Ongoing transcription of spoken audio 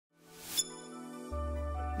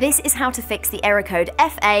This is how to fix the error code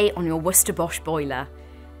FA on your Worcester Bosch boiler.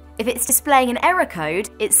 If it's displaying an error code,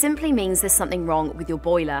 it simply means there's something wrong with your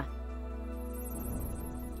boiler.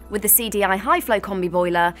 With the CDI Highflow Combi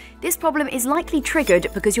boiler, this problem is likely triggered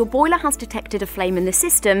because your boiler has detected a flame in the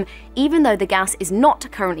system, even though the gas is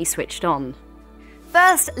not currently switched on.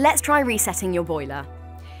 First, let's try resetting your boiler.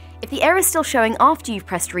 If the error is still showing after you've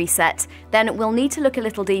pressed reset, then we'll need to look a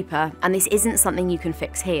little deeper, and this isn't something you can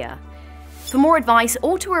fix here. For more advice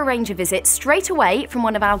or to arrange a visit straight away from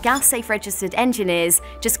one of our Gas Safe Registered engineers,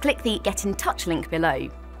 just click the Get in Touch link below.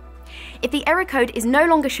 If the error code is no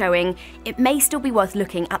longer showing, it may still be worth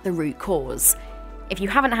looking at the root cause. If you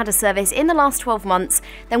haven't had a service in the last 12 months,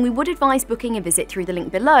 then we would advise booking a visit through the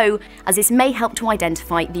link below, as this may help to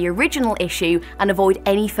identify the original issue and avoid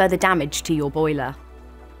any further damage to your boiler.